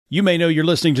You may know you're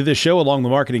listening to this show along the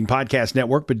Marketing Podcast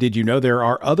Network, but did you know there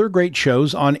are other great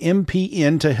shows on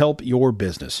MPN to help your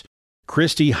business?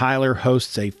 Christy Heiler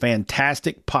hosts a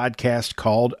fantastic podcast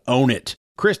called Own It.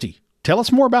 Christy, tell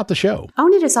us more about the show.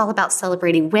 Own It is all about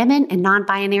celebrating women and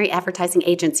non-binary advertising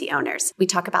agency owners. We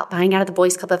talk about buying out of the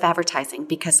Boys Club of Advertising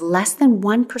because less than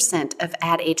 1% of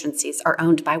ad agencies are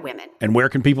owned by women. And where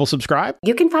can people subscribe?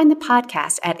 You can find the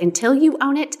podcast at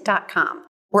untilyouownit.com.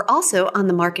 We're also on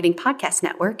the Marketing Podcast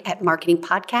Network at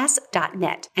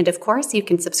marketingpodcast.net. And of course, you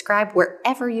can subscribe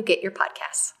wherever you get your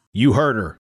podcasts. You heard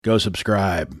her. Go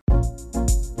subscribe.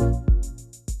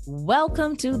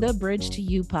 Welcome to the Bridge to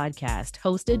You podcast,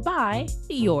 hosted by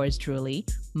yours truly,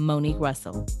 Monique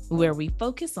Russell, where we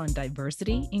focus on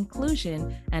diversity,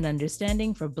 inclusion, and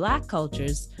understanding for Black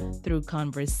cultures through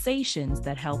conversations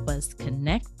that help us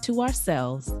connect to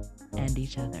ourselves and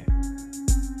each other.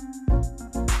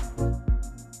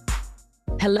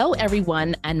 Hello,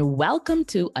 everyone, and welcome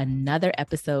to another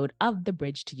episode of the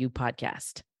Bridge to You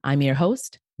podcast. I'm your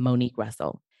host, Monique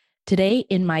Russell. Today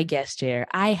in my guest chair,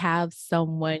 I have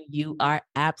someone you are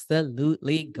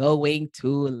absolutely going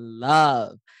to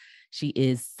love. She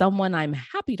is someone I'm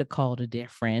happy to call a dear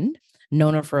friend,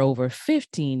 known her for over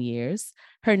 15 years.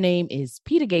 Her name is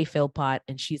Peter Gay Philpott,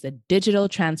 and she's a digital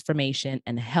transformation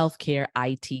and healthcare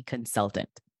IT consultant.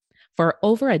 For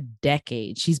over a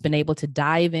decade, she's been able to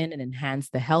dive in and enhance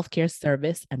the healthcare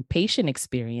service and patient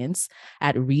experience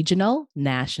at regional,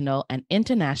 national, and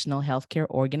international healthcare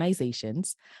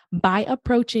organizations by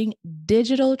approaching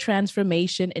digital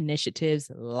transformation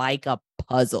initiatives like a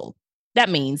puzzle. That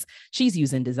means she's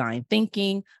using design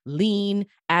thinking, lean,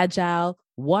 agile,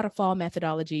 waterfall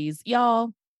methodologies.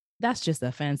 Y'all, that's just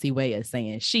a fancy way of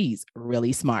saying she's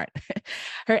really smart.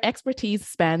 Her expertise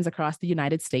spans across the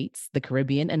United States, the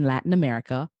Caribbean, and Latin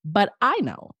America, but I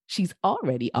know she's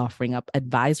already offering up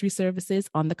advisory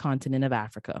services on the continent of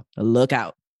Africa. Look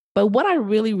out. But what I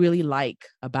really like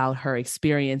about her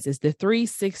experience is the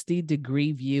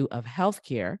 360-degree view of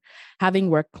healthcare, having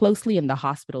worked closely in the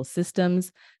hospital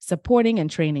systems, supporting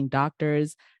and training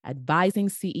doctors, advising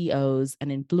CEOs,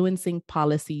 and influencing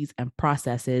policies and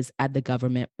processes at the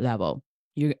government level.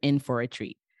 You're in for a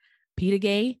treat. Peter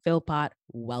Gay Philpott,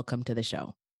 welcome to the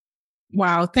show.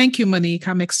 Wow. Thank you, Monique.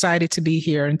 I'm excited to be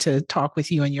here and to talk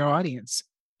with you and your audience.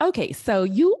 Okay, so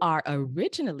you are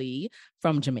originally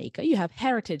from Jamaica. You have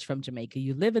heritage from Jamaica.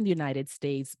 You live in the United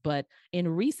States, but in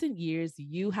recent years,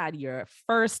 you had your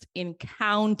first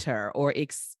encounter or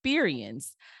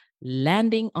experience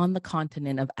landing on the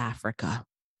continent of Africa.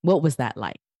 What was that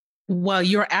like? Well,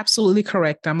 you're absolutely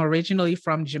correct. I'm originally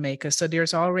from Jamaica, so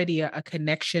there's already a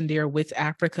connection there with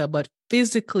Africa, but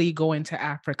physically going to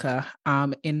Africa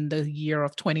in the year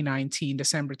of 2019,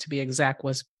 December to be exact,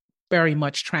 was very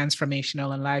much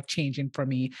transformational and life-changing for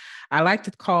me. I like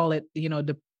to call it,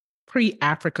 the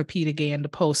pre-Africa Peter Gay and the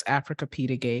post-Africa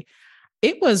Peter Gay.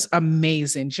 It was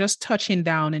amazing just touching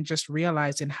down and just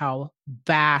realizing how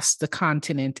vast the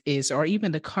continent is, or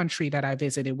even the country that I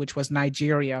visited, which was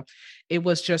Nigeria. It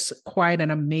was just quite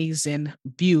an amazing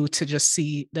view to just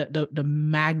see the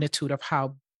magnitude of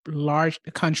how large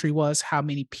the country was, how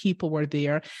many people were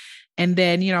there. And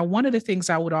then, one of the things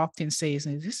I would often say is,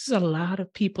 this is a lot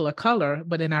of people of color.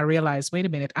 But then I realized, wait a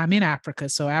minute, I'm in Africa.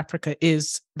 So Africa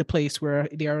is the place where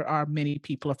there are many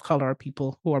people of color,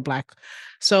 people who are Black.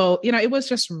 So, it was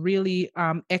just really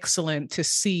excellent to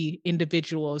see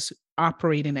individuals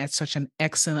operating at such an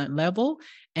excellent level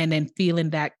and then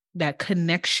feeling that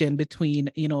connection between,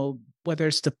 whether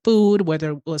it's the food,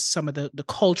 whether it was some of the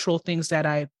cultural things that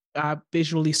I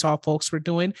visually saw folks were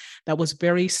doing that was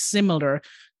very similar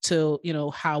to,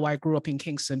 how I grew up in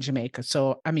Kingston, Jamaica.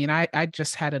 So, I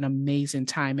just had an amazing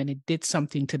time, and it did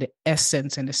something to the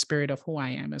essence and the spirit of who I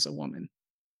am as a woman.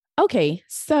 Okay.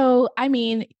 So,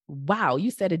 wow, you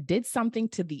said it did something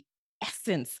to the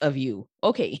essence of you.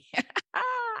 Okay.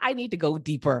 I need to go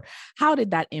deeper. How did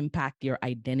that impact your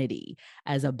identity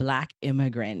as a Black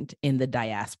immigrant in the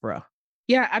diaspora?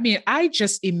 Yeah, I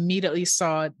just immediately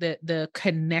saw the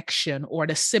connection or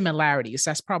the similarities.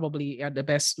 That's probably the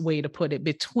best way to put it,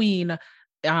 between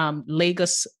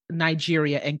Lagos,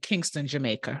 Nigeria, and Kingston,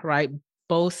 Jamaica, right?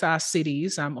 Both are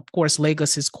cities. Of course,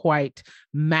 Lagos is quite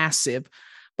massive,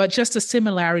 but just the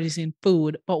similarities in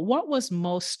food. But what was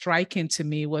most striking to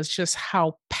me was just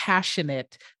how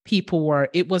passionate people were.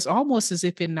 It was almost as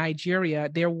if in Nigeria,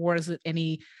 there wasn't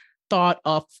any thought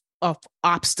of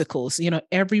obstacles.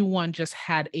 Everyone just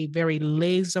had a very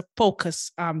laser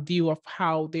focus view of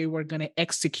how they were going to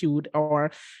execute,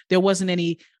 or there wasn't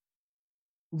any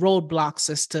roadblocks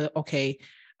as to, okay,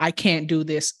 I can't do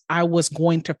this. I was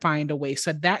going to find a way.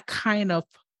 So that kind of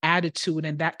attitude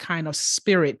and that kind of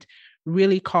spirit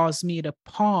really caused me to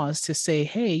pause to say,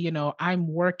 hey, I'm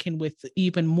working with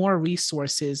even more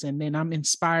resources. And then I'm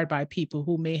inspired by people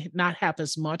who may not have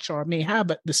as much or may have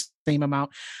the same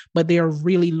amount, but they are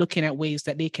really looking at ways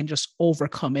that they can just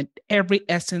overcome it. Every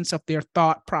essence of their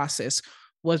thought process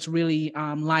was really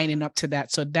lining up to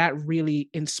that. So that really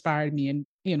inspired me and,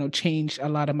 changed a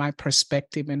lot of my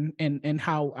perspective and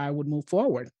how I would move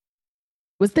forward.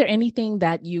 Was there anything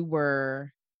that you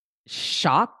were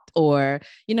shocked or,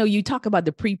 you talk about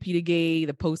the pre-Peter Gay,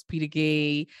 the post-Peter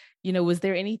Gay, was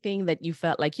there anything that you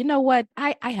felt like, what,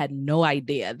 I had no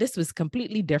idea. This was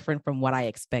completely different from what I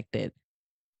expected?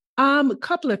 A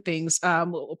couple of things.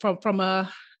 From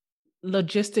a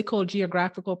logistical,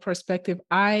 geographical perspective,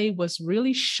 I was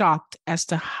really shocked as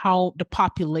to how the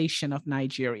population of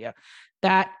Nigeria,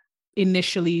 that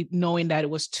initially knowing that it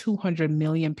was 200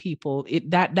 million people,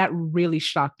 that really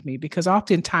shocked me, because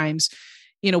oftentimes,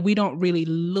 we don't really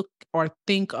look or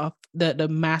think of the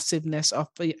massiveness of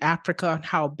Africa and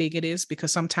how big it is,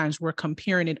 because sometimes we're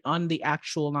comparing it on the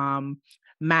actual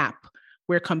map.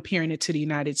 We're comparing it to the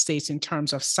United States in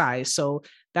terms of size. So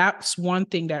that's one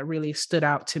thing that really stood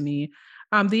out to me.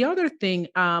 The other thing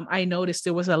I noticed,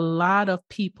 there was a lot of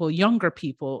people, younger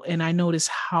people, and I noticed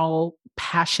how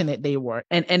passionate they were.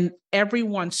 And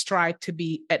everyone strived to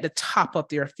be at the top of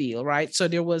their field, right? So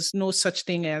there was no such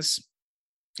thing as,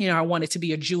 I wanted to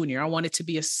be a junior. I wanted to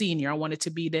be a senior. I wanted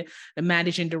to be the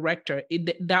managing director.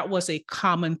 That was a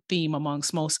common theme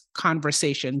amongst most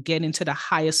conversation, getting to the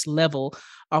highest level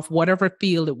of whatever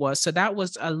field it was. So that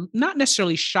was not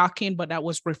necessarily shocking, but that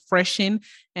was refreshing.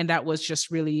 And that was just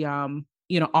really,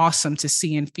 awesome to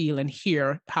see and feel and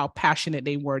hear how passionate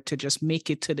they were to just make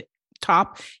it to the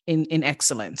top in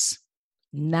excellence.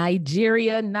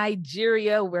 Nigeria.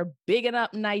 We're bigging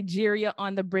up Nigeria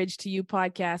on the Bridge to You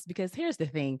podcast, because here's the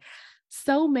thing.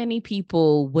 So many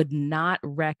people would not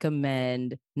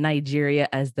recommend Nigeria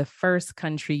as the first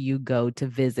country you go to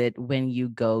visit when you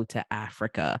go to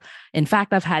Africa. In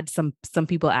fact, I've had some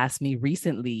people ask me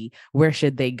recently, where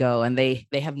should they go? And they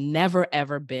have never,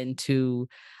 ever been to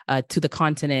the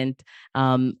continent,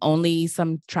 only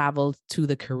some travel to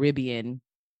the Caribbean.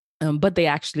 But they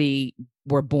actually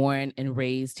were born and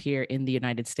raised here in the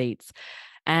United States.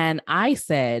 And I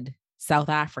said, South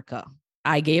Africa.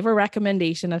 I gave a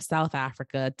recommendation of South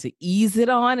Africa to ease it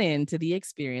on into the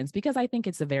experience, because I think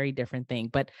it's a very different thing.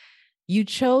 But you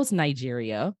chose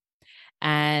Nigeria,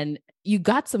 and you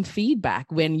got some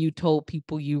feedback when you told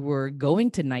people you were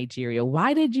going to Nigeria.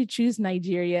 Why did you choose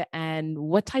Nigeria, and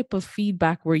what type of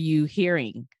feedback were you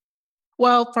hearing?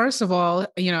 Well, first of all,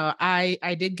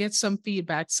 I did get some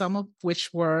feedback, some of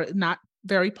which were not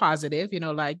very positive.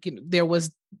 There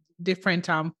was different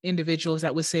individuals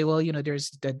that would say, well, there's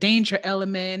the danger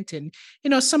element, and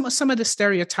some of the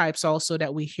stereotypes also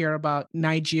that we hear about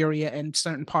Nigeria and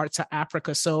certain parts of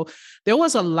Africa. So there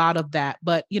was a lot of that.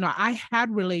 But I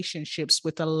had relationships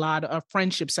with a lot of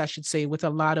friendships, I should say, with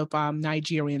a lot of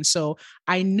Nigerians. So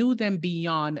I knew them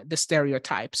beyond the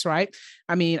stereotypes, right?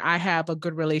 I mean, I have a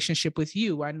good relationship with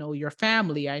you. I know your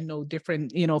family. I know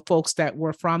different folks that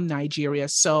were from Nigeria.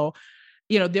 So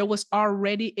there was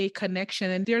already a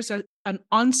connection, and there's an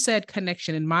unsaid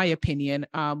connection, in my opinion,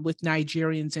 with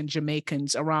Nigerians and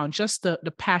Jamaicans around just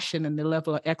the passion and the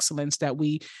level of excellence that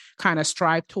we kind of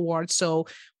strive towards. So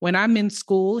when I'm in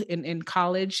school, in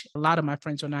college, a lot of my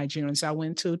friends were Nigerians. I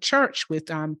went to church with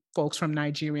folks from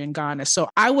Nigeria and Ghana. So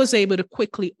I was able to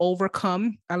quickly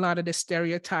overcome a lot of the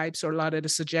stereotypes or a lot of the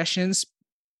suggestions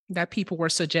that people were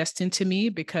suggesting to me,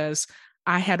 because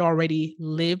I had already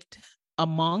lived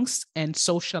amongst and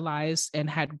socialized and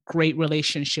had great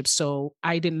relationships. So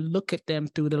I didn't look at them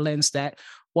through the lens that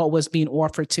what was being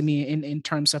offered to me in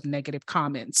terms of negative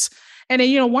comments. And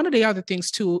then, one of the other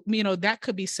things too, that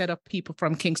could be said of people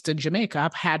from Kingston, Jamaica.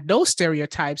 I've had those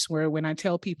stereotypes where when I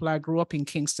tell people I grew up in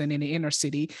Kingston in the inner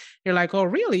city, they're like, oh,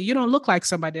 really? You don't look like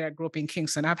somebody that grew up in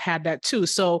Kingston. I've had that too.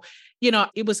 So,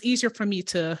 it was easier for me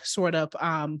to sort of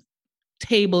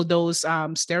table those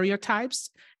stereotypes.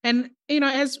 And,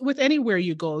 as with anywhere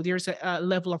you go, there's a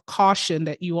level of caution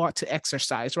that you ought to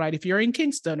exercise, right? If you're in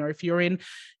Kingston or if you're in,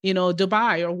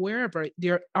 Dubai or wherever,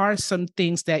 there are some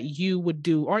things that you would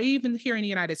do, or even here in the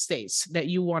United States, that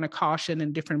you want to caution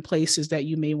in different places that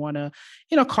you may want to,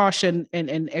 caution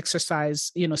and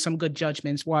exercise, some good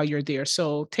judgments while you're there.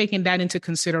 So taking that into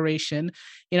consideration,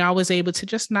 I was able to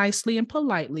just nicely and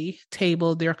politely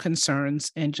table their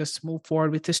concerns and just move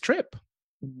forward with this trip.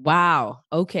 Wow.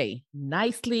 Okay.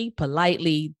 Nicely,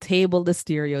 politely table the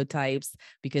stereotypes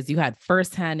because you had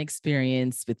firsthand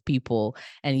experience with people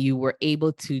and you were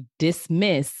able to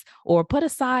dismiss or put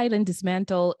aside and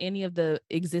dismantle any of the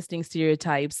existing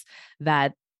stereotypes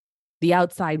that the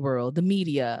outside world, the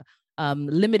media,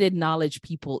 limited knowledge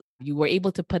people, you were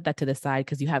able to put that to the side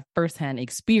because you have firsthand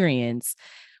experience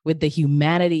with the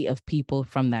humanity of people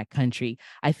from that country.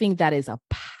 I think that is a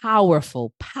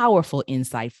powerful, powerful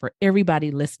insight for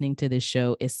everybody listening to this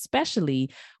show,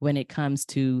 especially when it comes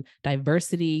to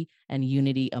diversity and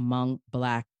unity among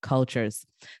Black cultures.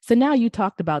 So now you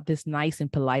talked about this nice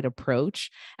and polite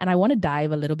approach, and I want to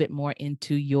dive a little bit more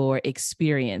into your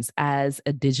experience as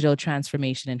a digital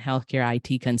transformation and healthcare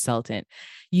IT consultant.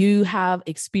 You have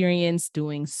experience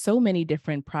doing so many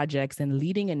different projects and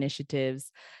leading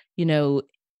initiatives, you know,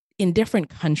 in different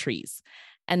countries.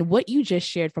 And what you just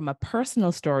shared from a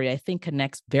personal story, I think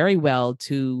connects very well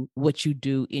to what you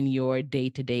do in your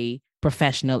day-to-day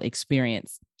professional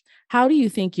experience. How do you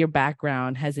think your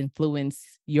background has influenced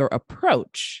your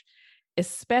approach,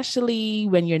 especially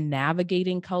when you're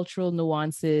navigating cultural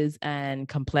nuances and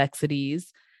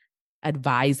complexities,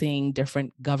 advising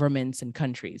different governments and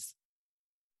countries?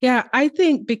 Yeah, I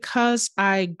think because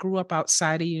I grew up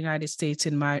outside the United States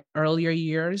in my earlier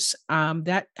years,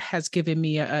 that has given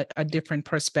me a different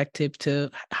perspective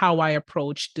to how I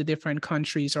approach the different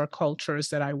countries or cultures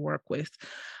that I work with.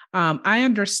 I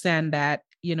understand that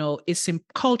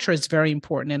culture is very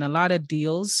important, and a lot of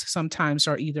deals sometimes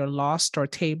are either lost or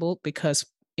tabled because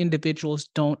individuals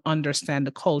don't understand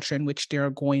the culture in which they're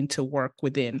going to work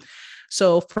within.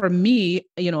 So for me,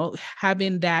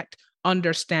 having that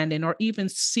understanding or even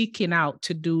seeking out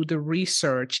to do the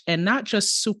research and not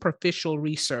just superficial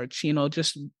research,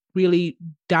 just really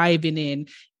diving in,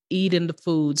 eating the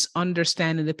foods,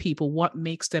 understanding the people, what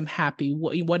makes them happy,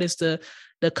 what is the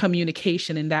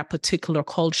communication in that particular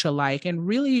culture like, and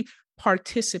really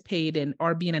participating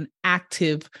or being an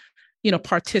active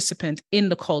participant in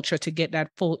the culture to get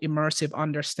that full immersive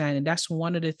understanding. That's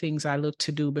one of the things I look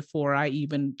to do before I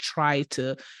even try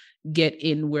to get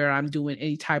in where I'm doing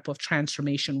any type of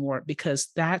transformation work, because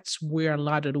that's where a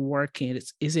lot of the work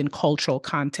is in cultural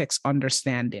context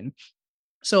understanding.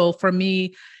 So for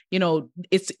me,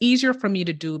 it's easier for me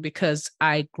to do because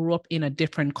I grew up in a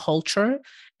different culture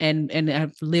and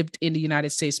I've lived in the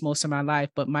United States most of my life.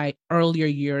 But my earlier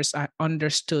years, I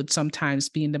understood sometimes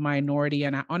being the minority.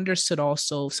 And I understood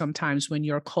also sometimes when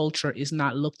your culture is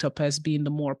not looked up as being the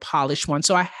more polished one.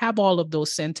 So I have all of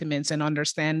those sentiments and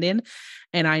understanding,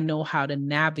 and I know how to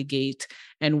navigate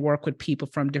and work with people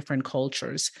from different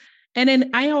cultures. And then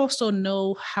I also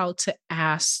know how to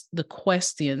ask the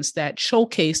questions that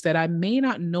showcase that I may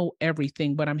not know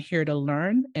everything, but I'm here to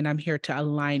learn and I'm here to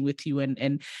align with you.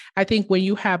 And I think when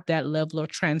you have that level of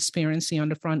transparency on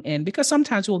the front end, because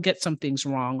sometimes we'll get some things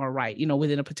wrong or right,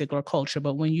 within a particular culture,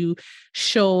 but when you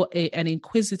show an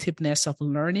inquisitiveness of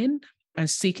learning and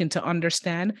seeking to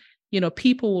understand,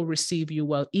 people will receive you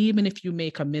well, even if you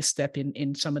make a misstep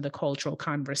in some of the cultural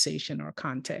conversation or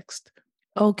context.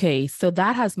 Okay, so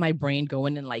that has my brain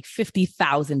going in like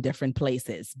 50,000 different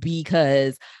places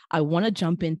because I want to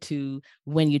jump into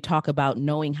when you talk about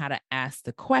knowing how to ask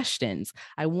the questions.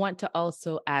 I want to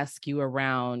also ask you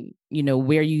around,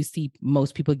 where you see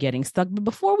most people getting stuck. But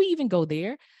before we even go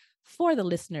there, for the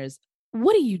listeners,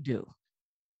 what do you do?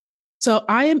 So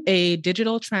I am a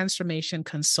digital transformation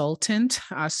consultant,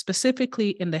 specifically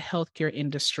in the healthcare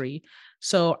industry.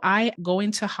 So I go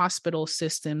into hospital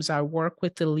systems. I work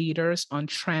with the leaders on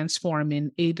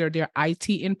transforming either their IT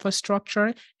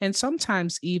infrastructure and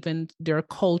sometimes even their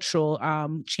cultural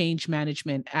change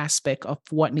management aspect of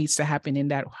what needs to happen in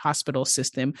that hospital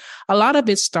system. A lot of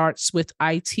it starts with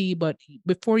IT, but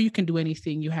before you can do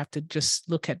anything, you have to just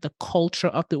look at the culture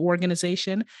of the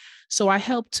organization. So I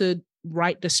help to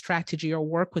write the strategy or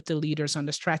work with the leaders on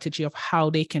the strategy of how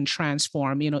they can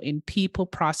transform, in people,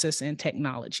 process, and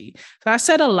technology. So I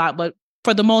said a lot, but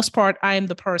for the most part, I am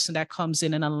the person that comes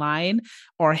in and align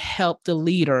or help the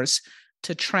leaders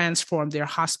to transform their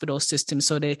hospital system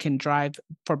so they can drive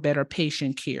for better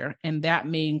patient care. And that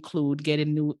may include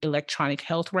getting new electronic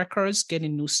health records,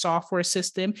 getting new software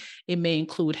system. It may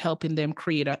include helping them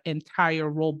create an entire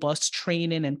robust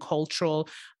training and cultural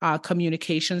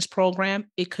communications program.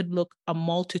 It could look a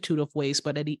multitude of ways,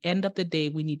 but at the end of the day,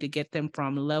 we need to get them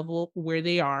from level where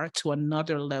they are to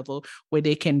another level where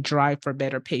they can drive for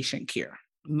better patient care.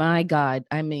 My God,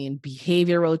 I mean,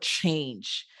 behavioral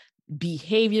change.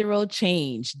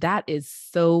 That is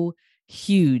so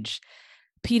huge.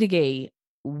 Peter Gay,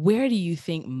 where do you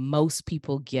think most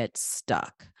people get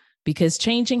stuck? Because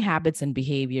changing habits and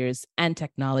behaviors and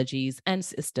technologies and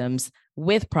systems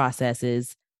with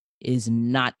processes is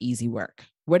not easy work.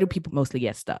 Where do people mostly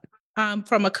get stuck?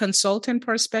 From a consultant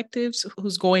perspective,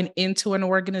 who's going into an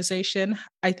organization,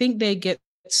 I think they get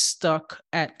stuck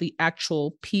at the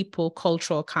actual people,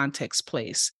 cultural context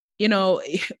place.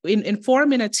 In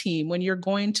forming a team, when you're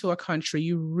going to a country,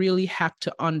 you really have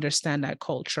to understand that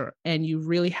culture, and you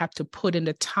really have to put in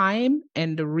the time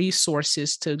and the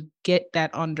resources to get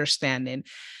that understanding.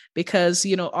 Because,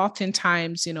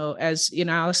 oftentimes, as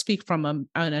I'll speak from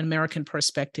an American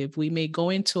perspective, we may go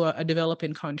into a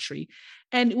developing country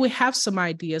and we have some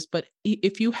ideas, but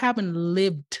if you haven't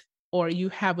lived or you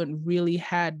haven't really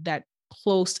had that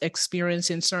close experience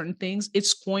in certain things,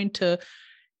 it's going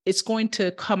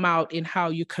to come out in how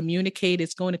you communicate.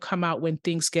 It's going to come out when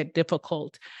things get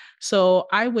difficult. So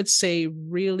I would say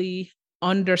really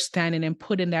understanding and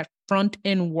putting that front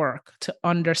end work to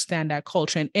understand that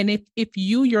culture. And if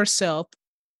you yourself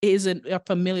isn't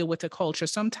familiar with the culture,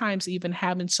 sometimes even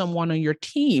having someone on your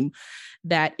team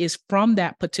that is from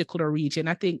that particular region,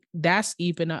 I think that's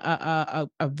even a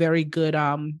very good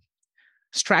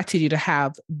strategy to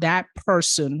have that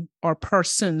person or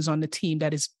persons on the team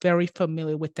that is very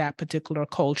familiar with that particular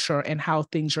culture and how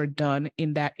things are done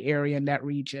in that area, in that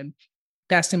region.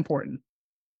 That's important.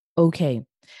 Okay.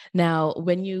 Now,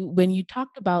 when you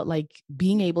talked about like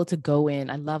being able to go in,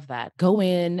 I love that. Go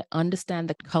in, understand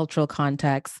the cultural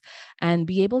context, and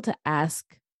be able to ask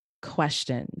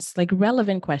questions, like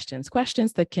relevant questions,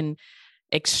 questions that can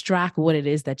extract what it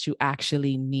is that you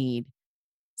actually need.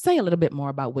 Say a little bit more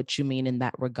about what you mean in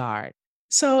that regard.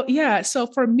 So, yeah. So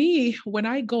for me, when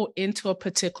I go into a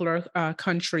particular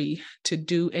country to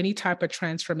do any type of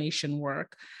transformation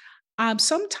work,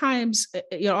 sometimes,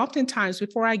 oftentimes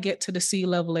before I get to the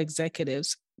C-level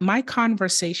executives, my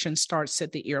conversation starts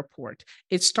at the airport.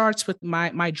 It starts with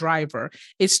my driver.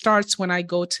 It starts when I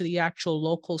go to the actual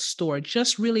local store,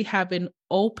 just really having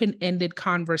open-ended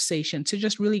conversation to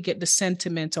just really get the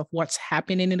sentiment of what's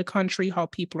happening in the country, how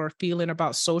people are feeling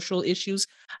about social issues,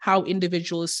 how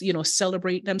individuals,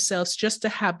 celebrate themselves, just to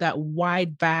have that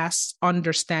wide, vast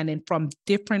understanding from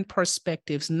different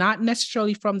perspectives, not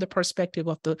necessarily from the perspective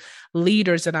of the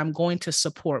leaders that I'm going to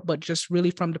support, but just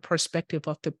really from the perspective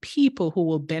of the people who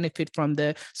will benefit from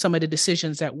some of the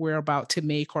decisions that we're about to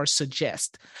make or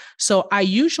suggest. So I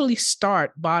usually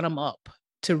start bottom up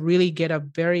to really get a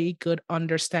very good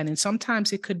understanding.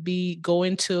 Sometimes it could be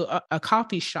going to a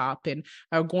coffee shop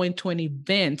or going to an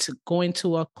event, going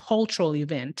to a cultural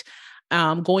event,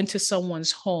 going to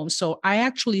someone's home. So I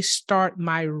actually start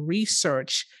my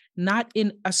research not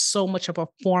in so much of a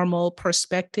formal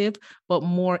perspective, but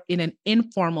more in an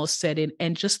informal setting,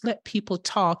 and just let people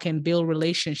talk and build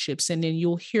relationships. And then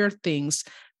you'll hear things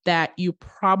that you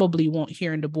probably won't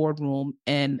hear in the boardroom,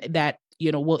 and that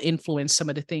will influence some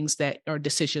of the things that are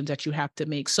decisions that you have to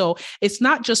make. So it's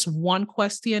not just one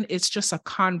question, it's just a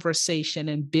conversation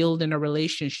and building a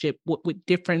relationship with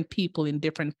different people in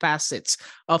different facets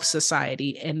of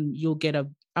society. And you'll get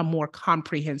a more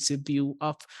comprehensive view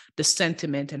of the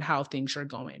sentiment and how things are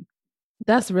going.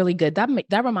 That's really good.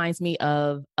 That reminds me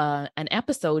of an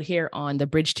episode here on The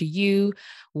Bridge to You,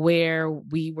 where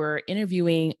we were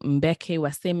interviewing Mbeke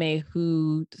Waseme,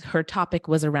 who her topic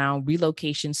was around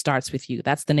relocation starts with you.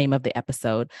 That's the name of the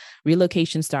episode.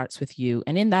 Relocation starts with you.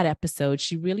 And in that episode,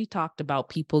 she really talked about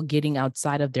people getting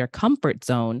outside of their comfort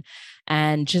zone,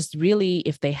 and just really,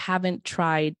 if they haven't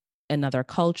tried another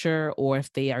culture, or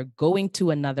if they are going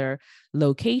to another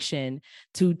location,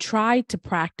 to try to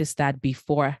practice that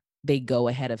before they go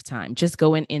ahead of time, just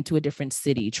going into a different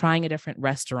city, trying a different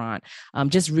restaurant,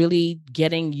 just really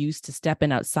getting used to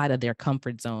stepping outside of their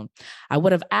comfort zone. I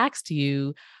would have asked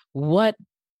you what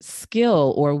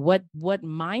skill or what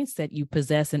mindset you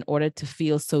possess in order to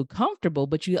feel so comfortable,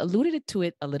 but you alluded to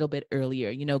it a little bit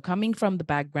earlier, coming from the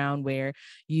background where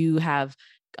you have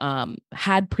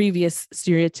had previous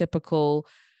stereotypical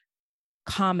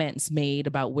comments made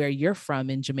about where you're from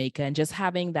in Jamaica, and just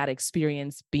having that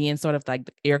experience being sort of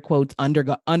like air quotes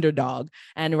underdog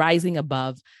and rising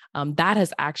above, that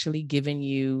has actually given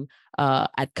you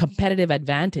a competitive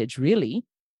advantage, really,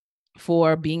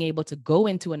 for being able to go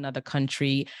into another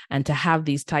country and to have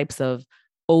these types of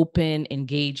open,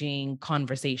 engaging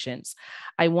conversations.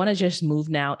 I want to just move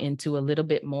now into a little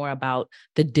bit more about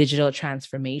the digital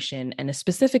transformation, and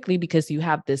specifically because you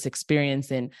have this experience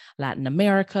in Latin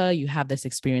America, you have this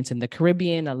experience in the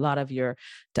Caribbean, a lot of your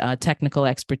technical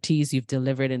expertise you've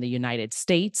delivered in the United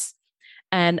States.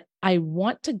 And I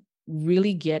want to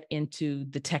really get into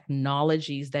the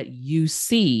technologies that you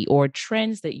see or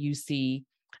trends that you see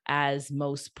as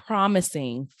most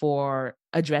promising for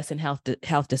addressing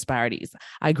health disparities.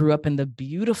 I grew up in the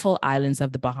beautiful islands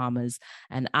of the Bahamas,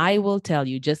 and I will tell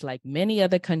you, just like many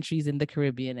other countries in the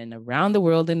Caribbean and around the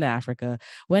world in Africa,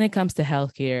 when it comes to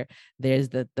healthcare, there's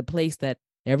the place that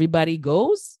everybody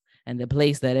goes and the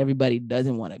place that everybody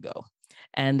doesn't want to go.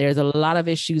 And there's a lot of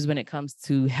issues when it comes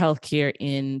to healthcare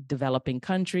in developing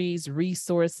countries,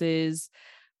 resources,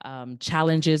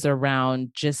 challenges around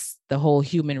just the whole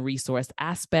human resource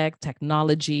aspect,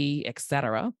 technology,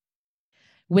 etc.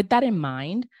 With that in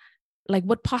mind, like,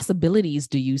 what possibilities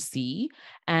do you see,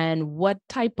 and what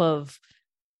type of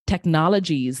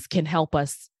technologies can help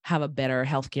us have a better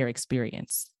healthcare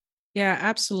experience? Yeah,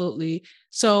 absolutely.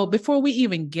 So before we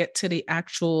even get to the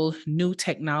actual new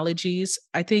technologies,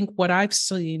 I think what I've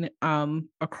seen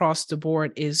across the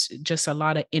board is just a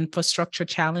lot of infrastructure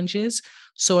challenges.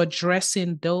 So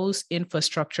addressing those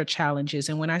infrastructure challenges,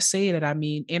 and when I say that, I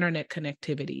mean internet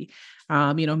connectivity,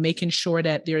 making sure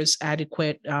that there's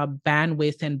adequate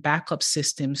bandwidth and backup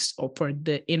systems for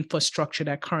the infrastructure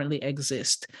that currently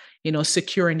exists,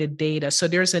 securing the data. So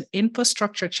there's an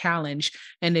infrastructure challenge,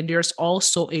 and then there's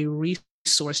also a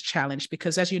resource challenge,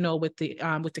 because as you know, with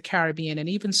the Caribbean and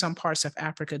even some parts of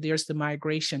Africa, there's the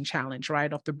migration challenge,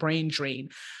 right, of the brain drain.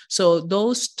 So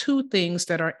those two things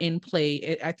that are in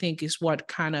play, I think, is what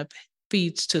kind of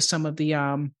feeds to some of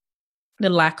the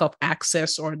lack of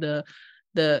access, or the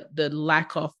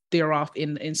lack of thereof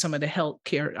in some of the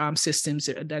healthcare systems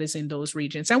that is in those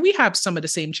regions. And we have some of the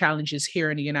same challenges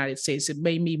here in the United States. It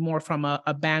may be more from a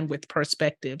bandwidth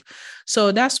perspective.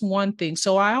 So that's one thing.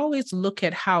 So I always look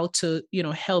at how to,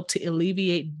 help to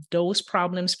alleviate those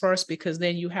problems first, because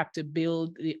then you have to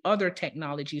build the other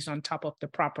technologies on top of the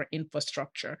proper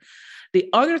infrastructure. The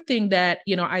other thing that,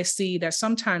 I see that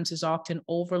sometimes is often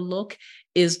overlooked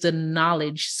is the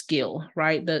knowledge skill,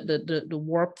 right? The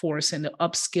workforce and the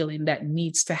upskilling that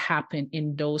needs to happen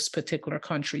in those particular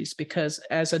countries, because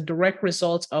as a direct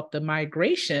result of the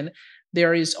migration,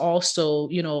 there is also,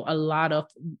 a lot of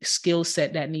skill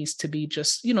set that needs to be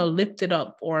just, lifted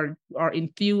up or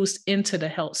infused into the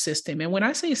health system. And when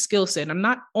I say skill set, I'm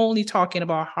not only talking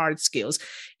about hard skills,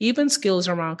 even skills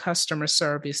around customer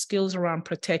service, skills around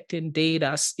protecting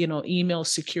data, email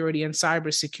security and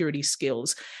cybersecurity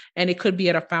skills. And it could be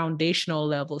at a foundational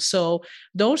level. So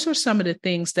those are some of the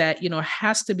things that,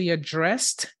 has to be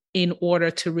addressed in order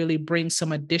to really bring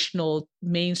some additional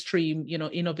mainstream,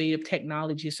 innovative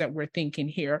technologies that we're thinking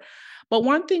here. But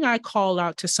one thing I call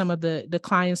out to some of the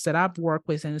clients that I've worked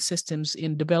with in systems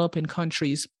in developing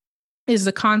countries is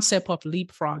the concept of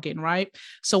leapfrogging, right?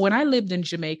 So when I lived in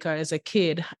Jamaica as a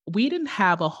kid, we didn't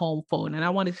have a home phone. And I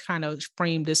wanted to kind of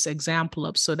frame this example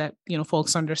up so that,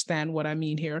 folks understand what I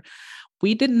mean here.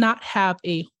 We did not have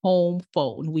a home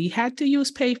phone. We had to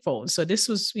use pay phones. So this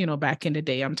was, back in the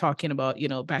day. I'm talking about,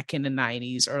 back in the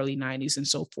 90s, early 90s and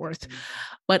so forth.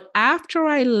 But after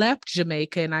I left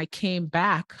Jamaica and I came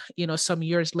back, some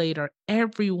years later,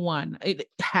 everyone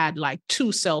had like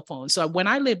 2 cell phones. So when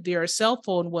I lived there, a cell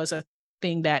phone was a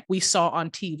thing that we saw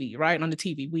on TV, right? On the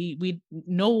TV, we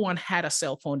no one had a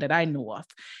cell phone that I knew of.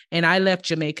 And I left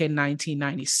Jamaica in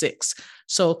 1996.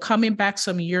 So coming back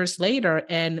some years later,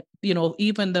 and,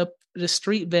 even the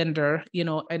street vendor,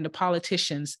 and the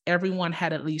politicians, everyone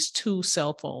had at least 2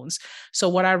 cell phones. So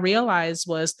what I realized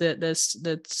was that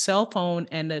the cell phone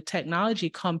and the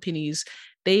technology companies,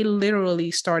 they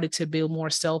literally started to build more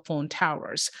cell phone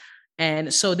towers.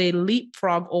 And so they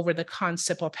leapfrog over the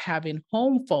concept of having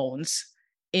home phones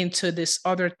into this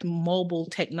other mobile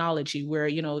technology where,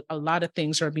 a lot of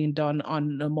things are being done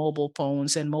on the mobile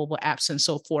phones and mobile apps and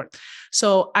so forth.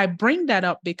 So I bring that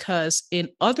up because in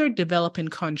other developing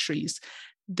countries,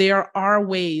 there are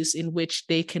ways in which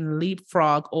they can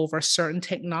leapfrog over certain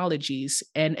technologies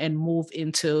and move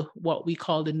into what we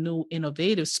call the new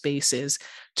innovative spaces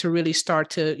to really start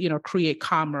to, create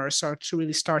commerce or to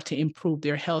really start to improve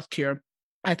their healthcare.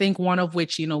 I think one of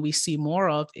which, we see more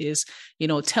of is,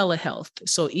 telehealth.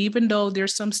 So even though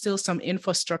there's still some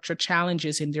infrastructure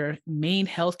challenges in their main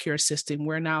healthcare system,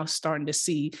 we're now starting to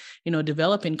see,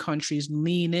 developing countries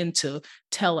lean into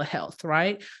telehealth,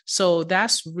 right? So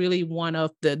that's really one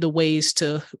of the ways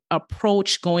to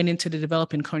approach going into the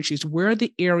developing countries. Where are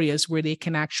the areas where they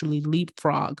can actually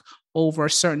leapfrog over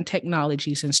certain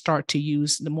technologies and start to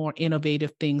use the more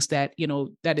innovative things that,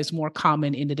 that is more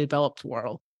common in the developed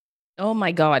world. Oh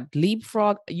my God,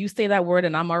 leapfrog. You say that word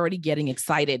and I'm already getting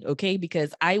excited, okay?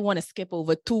 Because I want to skip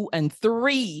over 2 and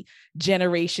 3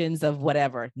 generations of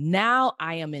whatever. Now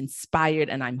I am inspired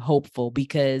and I'm hopeful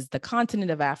because the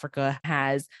continent of Africa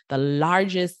has the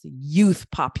largest youth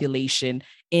population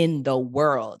in the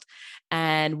world.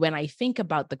 And when I think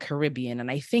about the Caribbean and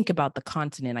I think about the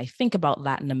continent, I think about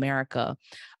Latin America,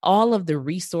 all of the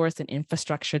resource and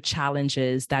infrastructure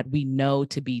challenges that we know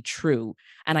to be true.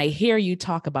 And I hear you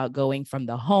talk about going from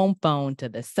the home phone to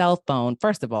the cell phone.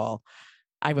 First of all,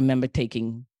 I remember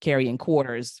carrying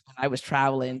quarters when I was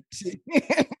traveling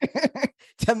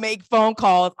to make phone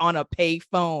calls on a pay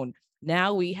phone.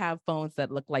 Now we have phones that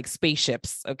look like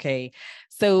spaceships. Okay.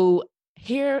 So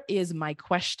here is my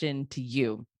question to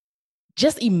you.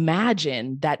 Just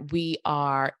imagine that we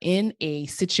are in a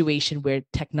situation where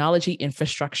technology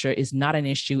infrastructure is not an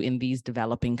issue in these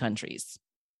developing countries.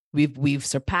 We've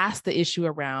surpassed the issue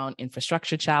around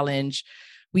infrastructure challenge.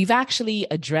 We've actually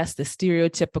addressed the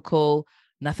stereotypical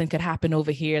nothing could happen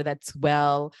over here that's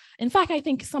well. In fact, I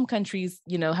think some countries,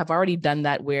 have already done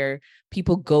that where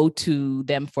people go to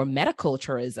them for medical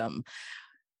tourism.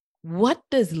 What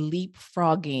does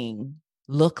leapfrogging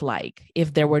look like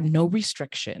if there were no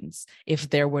restrictions, if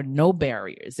there were no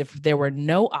barriers, if there were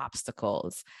no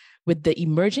obstacles with the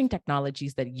emerging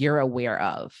technologies that you're aware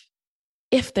of?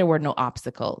 If there were no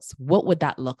obstacles, what would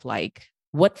that look like?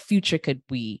 What future could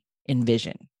we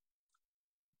envision?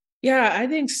 Yeah, I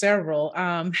think several.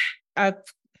 I've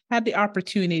had the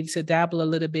opportunity to dabble a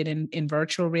little bit in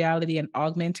virtual reality and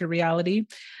augmented reality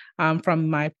from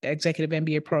my executive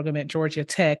MBA program at Georgia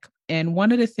Tech. And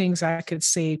one of the things I could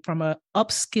say from a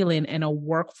upskilling and a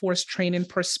workforce training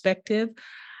perspective,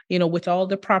 with all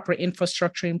the proper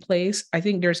infrastructure in place, I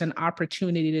think there's an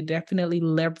opportunity to definitely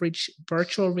leverage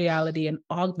virtual reality and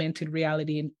augmented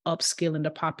reality and upskilling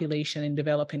the population in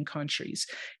developing countries.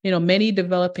 Many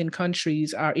developing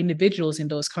countries, individuals in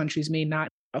those countries may not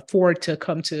afford to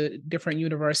come to different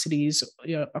universities,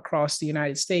 across the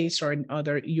United States or in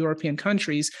other European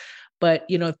countries. But,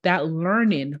 if that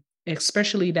learning,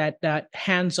 especially that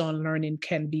hands-on learning,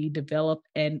 can be developed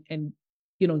and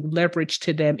leverage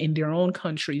to them in their own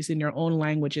countries, in their own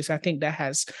languages, I think that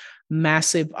has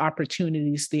massive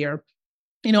opportunities there.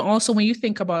 Also, when you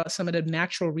think about some of the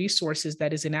natural resources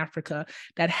that is in Africa,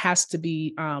 that has to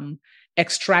be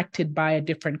extracted by a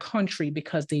different country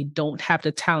because they don't have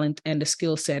the talent and the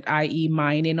skill set, i.e.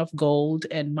 mining of gold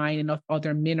and mining of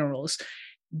other minerals.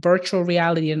 Virtual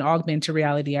reality and augmented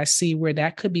reality, I see where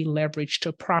that could be leveraged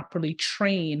to properly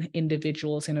train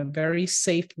individuals in a very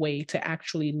safe way to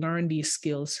actually learn these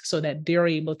skills so that they're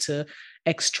able to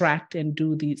extract and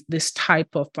do this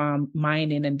type of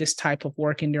mining and this type of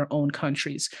work in their own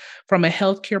countries. From a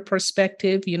healthcare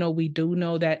perspective, we do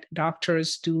know that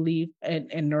doctors do leave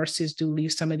and nurses do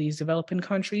leave some of these developing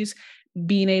countries.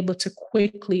 Being able to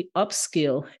quickly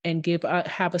upskill and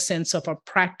have a sense of a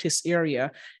practice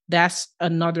area, that's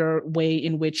another way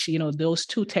in which those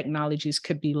two technologies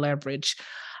could be leveraged.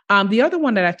 The other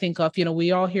one that I think of,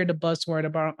 we all hear the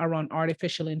buzzword around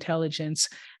artificial intelligence,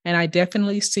 and I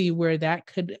definitely see where that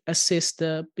could assist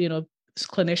the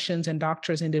clinicians and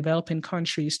doctors in developing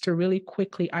countries to really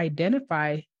quickly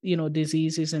identify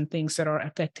diseases and things that are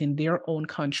affecting their own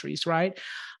countries, right?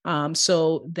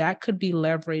 So that could be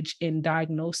leveraged in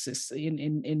diagnosis,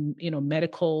 in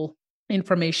medical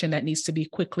information that needs to be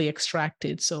quickly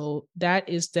extracted. So that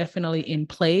is definitely in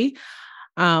play.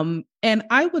 And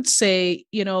I would say,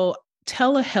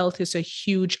 telehealth is a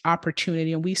huge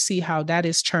opportunity, and we see how that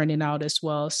is turning out as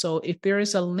well. So if there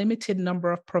is a limited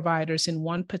number of providers in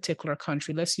one particular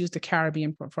country, let's use the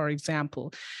Caribbean, for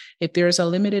example, if there's a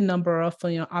limited number of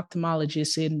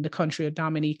ophthalmologists in the country of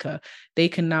Dominica, they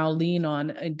can now lean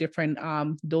on a different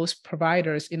those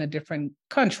providers in a different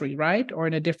country, right? Or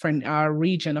in a different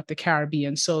region of the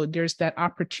Caribbean. So there's that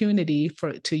opportunity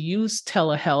to use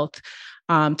telehealth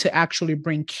to actually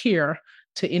bring care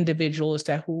to individuals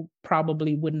who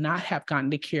probably would not have gotten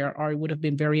the care, or it would have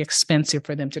been very expensive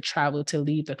for them to travel to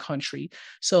leave the country.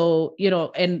 So,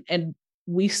 and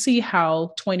we see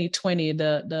how 2020,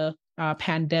 the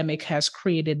pandemic, has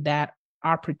created that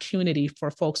opportunity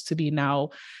for folks to be now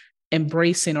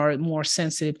embracing or more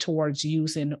sensitive towards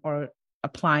using or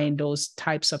applying those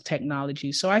types of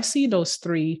technologies. So I see those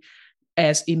three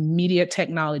as immediate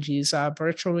technologies: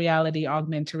 virtual reality,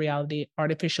 augmented reality,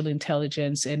 artificial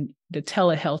intelligence, and the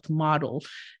telehealth model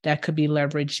that could be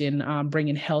leveraged in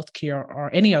bringing healthcare or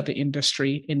any other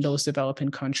industry in those developing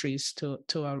countries to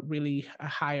a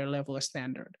higher level of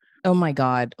standard. Oh my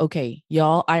God. Okay,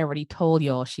 y'all, I already told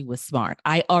y'all she was smart.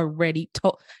 I already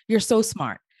told, you're so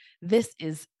smart. This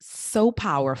is so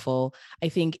powerful. I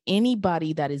think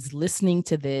anybody that is listening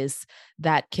to this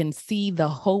that can see the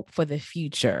hope for the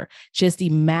future, just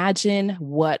imagine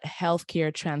what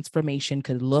healthcare transformation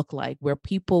could look like, where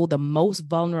people, the most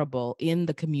vulnerable in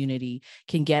the community,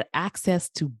 can get access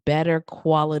to better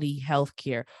quality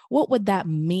healthcare. What would that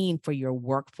mean for your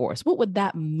workforce? What would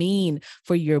that mean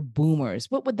for your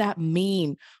boomers? What would that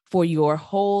mean for your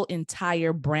whole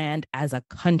entire brand as a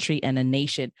country and a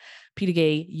nation? Peter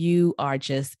Gay, you are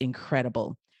just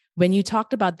incredible. When you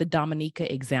talked about the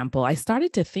Dominica example, I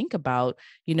started to think about,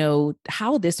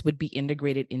 how this would be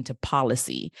integrated into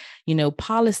policy.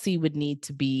 Policy would need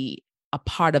to be a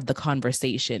part of the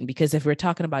conversation, because if we're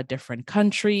talking about different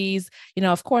countries,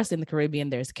 of course, in the Caribbean,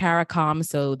 there's CARICOM.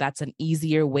 So that's an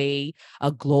easier way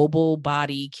a global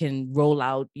body can roll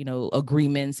out,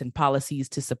 agreements and policies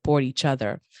to support each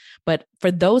other. But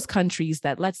for those countries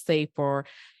that, let's say,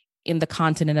 in the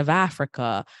continent of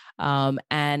Africa,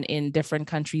 and in different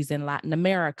countries in Latin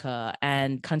America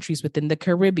and countries within the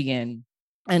Caribbean,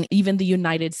 and even the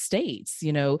United States,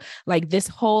 like this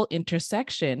whole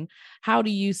intersection, how do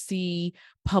you see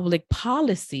public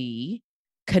policy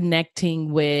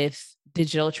connecting with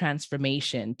digital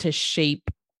transformation to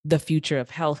shape the future of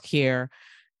healthcare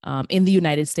in the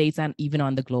United States and even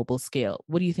on the global scale?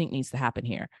 What do you think needs to happen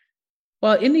here?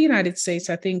 Well, in the United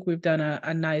States, I think we've done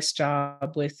a nice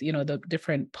job with, the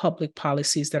different public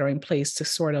policies that are in place to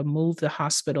sort of move the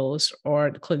hospitals or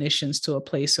the clinicians to a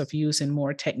place of using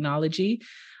more technology.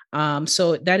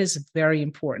 So that is very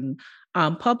important.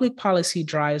 Public policy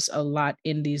drives a lot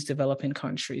in these developing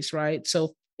countries, right?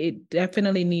 So it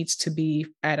definitely needs to be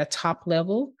at a top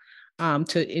level.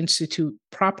 To institute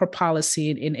proper policy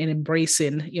in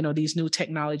embracing, these new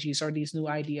technologies or these new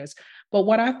ideas. But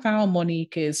what I found,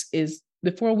 Monique, is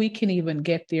before we can even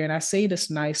get there, and I say this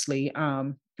nicely,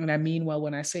 and I mean well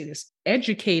when I say this,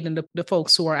 educating the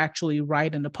folks who are actually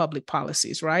writing the public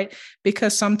policies, right?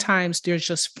 Because sometimes there's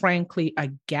just frankly a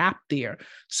gap there.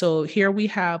 So here we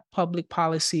have public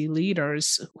policy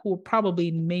leaders who probably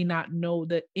may not know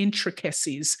the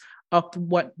intricacies of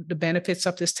what the benefits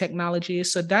of this technology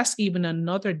is. So that's even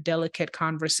another delicate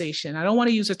conversation. I don't want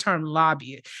to use the term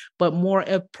lobby, but more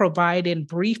of providing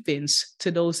briefings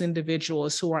to those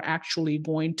individuals who are actually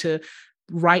going to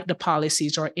write the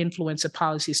policies or influence the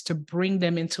policies, to bring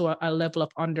them into a level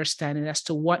of understanding as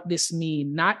to what this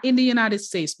means, not in the United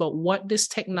States, but what this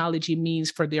technology means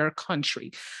for their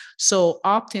country. So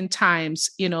oftentimes,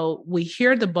 we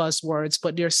hear the buzzwords,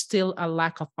 but there's still a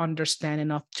lack of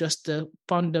understanding of just the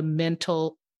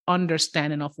fundamental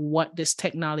understanding of what this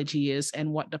technology is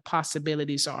and what the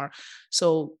possibilities are.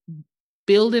 So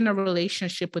building a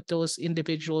relationship with those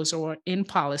individuals or in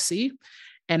policy,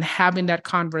 and having that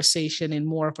conversation in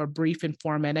more of a briefing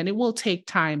format. And it will take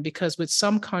time, because with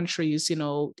some countries,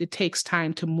 it takes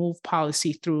time to move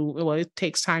policy through. Well, it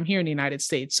takes time here in the United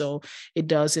States. So it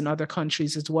does in other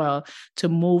countries as well, to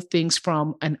move things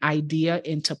from an idea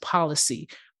into policy.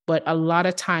 But a lot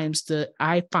of times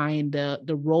I find the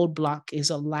roadblock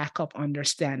is a lack of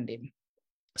understanding.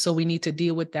 So we need to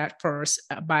deal with that first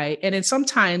and then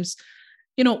sometimes,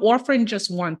 offering just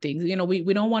one thing,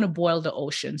 we don't want to boil the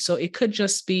ocean. So it could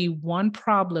just be one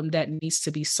problem that needs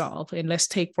to be solved. And let's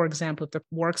take, for example, the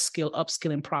work skill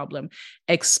upskilling problem,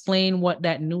 explain what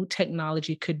that new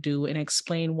technology could do and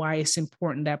explain why it's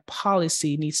important that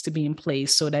policy needs to be in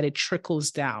place so that it trickles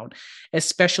down,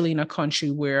 especially in a country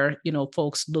where,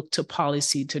 folks look to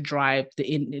policy to drive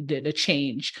the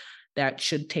change that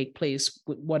should take place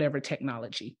with whatever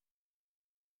technology.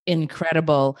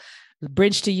 Incredible.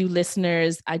 Bridge to you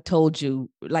listeners, I told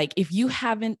you, if you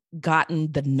haven't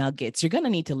gotten the nuggets, you're going to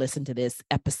need to listen to this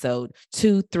episode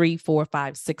 2, 3, 4,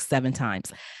 5, 6, 7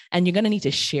 times. And you're going to need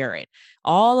to share it.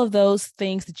 All of those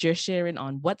things that you're sharing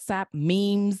on WhatsApp,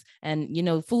 memes, and,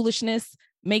 foolishness,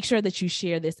 make sure that you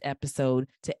share this episode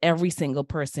to every single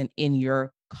person in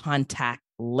your contact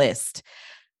list.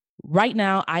 Right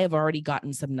now, I have already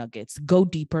gotten some nuggets. Go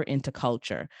deeper into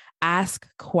culture. Ask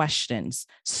questions.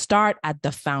 Start at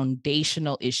the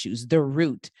foundational issues, the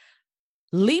root.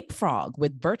 Leapfrog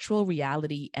with virtual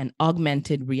reality and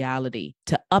augmented reality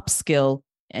to upskill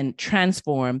and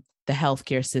transform the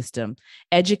healthcare system.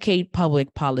 Educate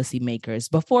public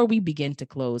policymakers. Before we begin to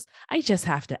close, I just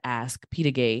have to ask, Peter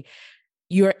Gay,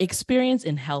 your experience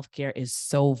in healthcare is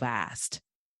so vast.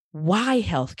 Why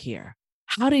healthcare?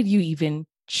 How did you even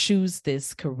choose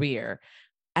this career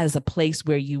as a place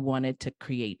where you wanted to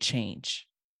create change?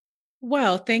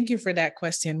 Well, thank you for that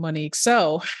question, Monique.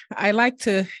 So I like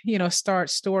to, start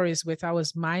stories with, I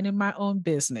was minding my own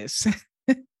business.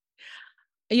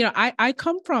 I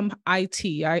come from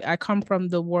IT. I come from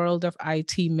the world of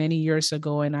IT many years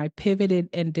ago, and I pivoted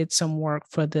and did some work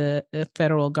for the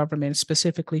federal government,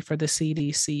 specifically for the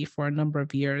CDC for a number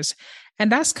of years.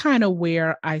 And that's kind of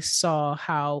where I saw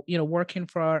how, working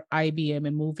for IBM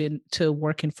and moving to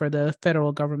working for the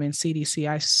federal government CDC,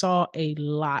 I saw a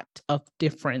lot of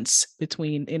difference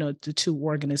between, the two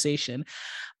organizations.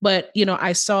 But,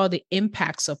 I saw the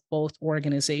impacts of both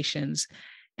organizations.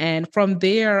 And from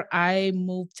there, I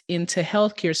moved into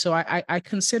healthcare. So I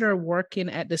consider working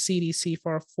at the CDC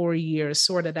for 4 years,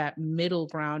 sort of that middle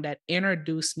ground that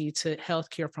introduced me to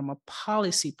healthcare from a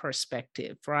policy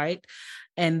perspective, right?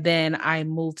 And then I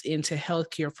moved into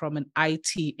healthcare from an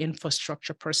IT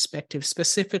infrastructure perspective,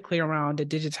 specifically around the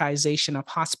digitization of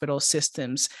hospital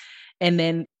systems. And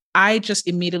then I just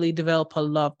immediately developed a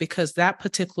love because that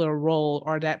particular role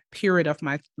or that period of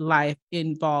my life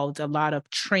involved a lot of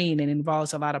training,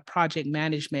 involves a lot of project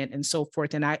management and so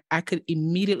forth. And I could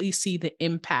immediately see the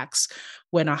impacts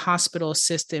when a hospital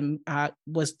system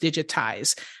was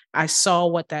digitized. I saw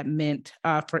what that meant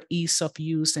for ease of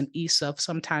use and ease of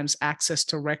sometimes access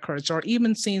to records, or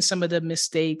even seeing some of the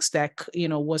mistakes that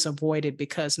was avoided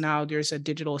because now there's a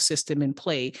digital system in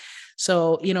play.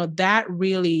 So that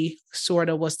really sort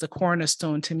of was the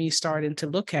cornerstone to me starting to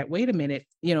look at, wait a minute,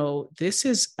 this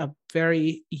is a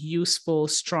very useful,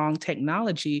 strong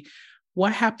technology.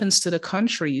 What happens to the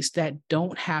countries that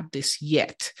don't have this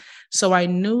yet? So I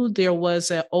knew there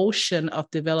was an ocean of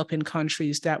developing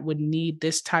countries that would need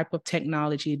this type of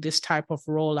technology, this type of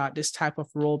rollout, this type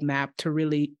of roadmap to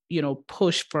really,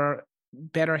 push for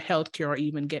better healthcare or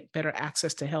even get better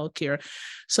access to healthcare.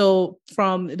 So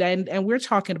from then, and we're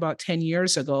talking about 10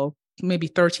 years ago, maybe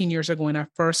 13 years ago when I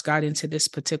first got into this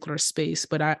particular space,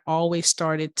 but I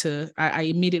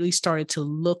immediately started to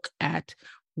look at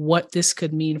what this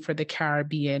could mean for the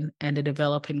Caribbean and the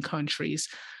developing countries.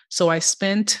 So I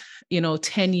spent,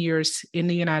 10 years in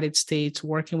the United States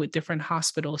working with different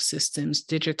hospital systems,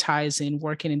 digitizing,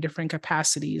 working in different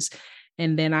capacities.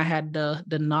 And then I had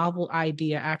the novel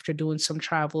idea after doing some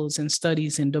travels and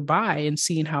studies in Dubai and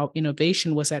seeing how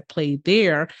innovation was at play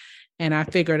there. And I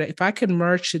figured if I could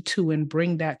merge the two and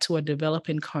bring that to a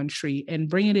developing country and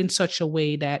bring it in such a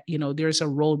way that, there's a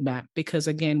roadmap, because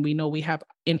again, we know we have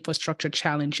infrastructure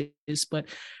challenges, but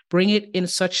bring it in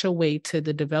such a way to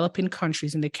the developing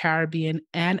countries in the Caribbean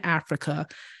and Africa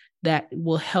that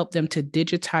will help them to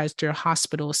digitize their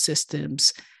hospital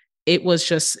systems. It was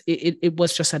just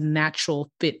a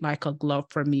natural fit like a glove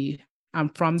for me. I'm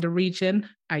from the region.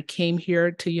 I came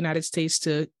here to the United States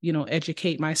to,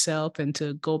 educate myself and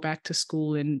to go back to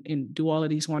school and do all of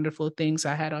these wonderful things.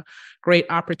 I had a great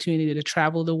opportunity to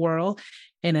travel the world.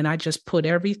 And then I just put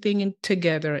everything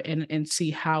together and see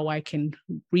how I can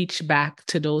reach back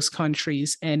to those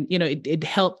countries. And, it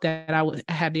helped that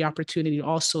I had the opportunity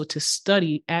also to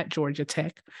study at Georgia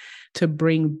Tech to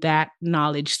bring that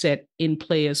knowledge set in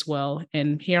play as well.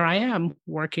 And here I am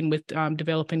working with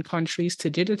developing countries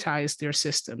to digitize their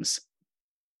systems.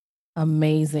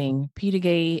 Amazing. Peter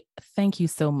Gay, thank you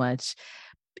so much.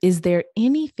 Is there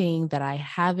anything that I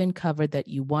haven't covered that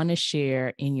you want to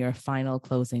share in your final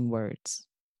closing words?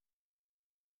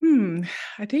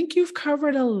 I think you've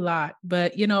covered a lot,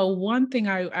 but one thing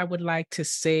I would like to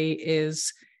say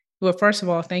is, well, first of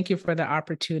all, thank you for the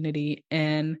opportunity.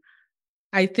 And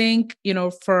I think,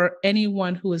 for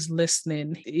anyone who is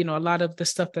listening, a lot of the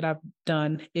stuff that I've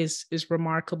done is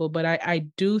remarkable, but I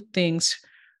do things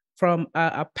from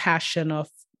a passion of,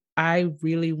 I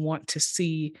really want to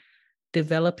see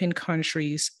developing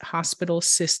countries, hospital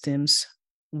systems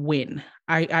win.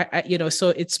 So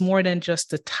it's more than just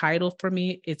the title for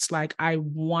me. It's like, I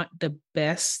want the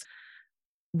best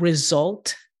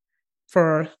result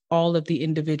for all of the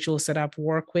individuals that I've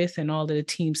worked with and all of the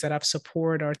teams that I've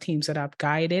supported or teams that I've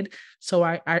guided. So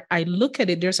I look at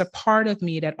it, there's a part of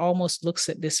me that almost looks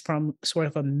at this from sort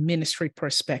of a ministry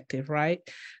perspective, right?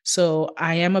 So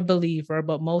I am a believer,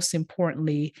 but most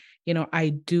importantly, I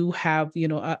do have,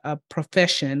 a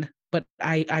profession, but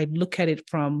I look at it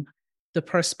from the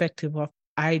perspective of,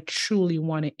 I truly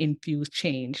want to infuse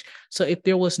change. So if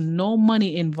there was no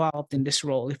money involved in this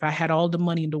role, if I had all the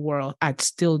money in the world, I'd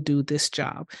still do this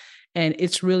job. And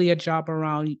it's really a job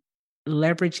around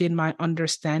leveraging my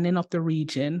understanding of the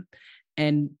region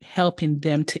and helping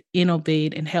them to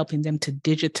innovate and helping them to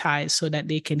digitize so that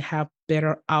they can have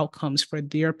better outcomes for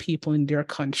their people in their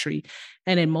country.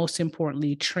 And then most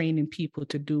importantly, training people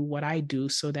to do what I do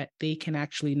so that they can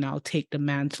actually now take the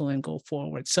mantle and go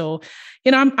forward. So,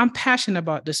 I'm passionate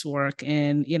about this work.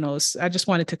 And, I just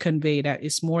wanted to convey that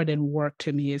it's more than work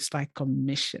to me. It's like a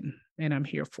mission, and I'm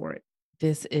here for it.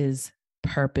 This is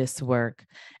purpose work.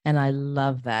 And I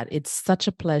love that. It's such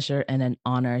a pleasure and an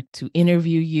honor to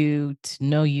interview you, to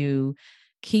know you.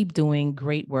 Keep doing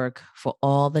great work for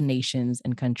all the nations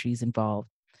and countries involved.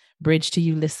 Bridge to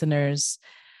you listeners.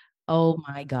 Oh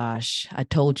my gosh, I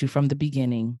told you from the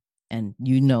beginning, and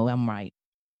you know I'm right.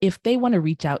 If they want to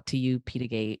reach out to you, Peter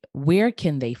Gay, where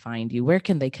can they find you? Where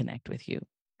can they connect with you?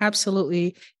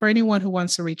 Absolutely. For anyone who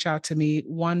wants to reach out to me,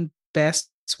 one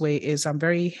best way is I'm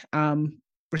very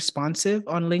responsive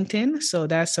on LinkedIn. So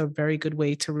that's a very good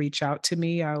way to reach out to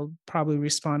me. I'll probably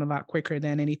respond a lot quicker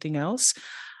than anything else.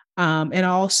 And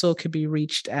also could be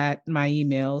reached at my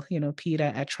email,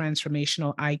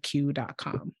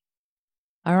 peta@transformationaliq.com.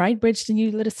 All right, Bridge to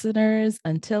you listeners.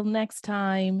 Until next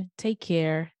time, take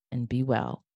care and be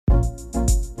well.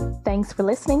 Thanks for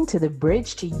listening to the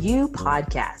Bridge to You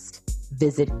podcast.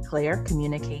 Visit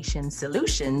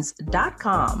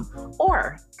claircommunicationsolutions.com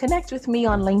or connect with me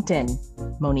on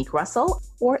LinkedIn, Monique Russell,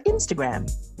 or Instagram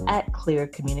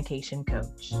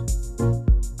 @ClearCommunicationCoach.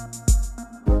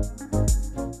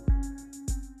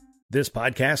 This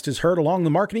podcast is heard along the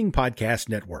Marketing Podcast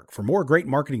Network. For more great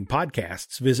marketing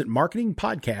podcasts, visit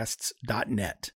marketingpodcasts.net.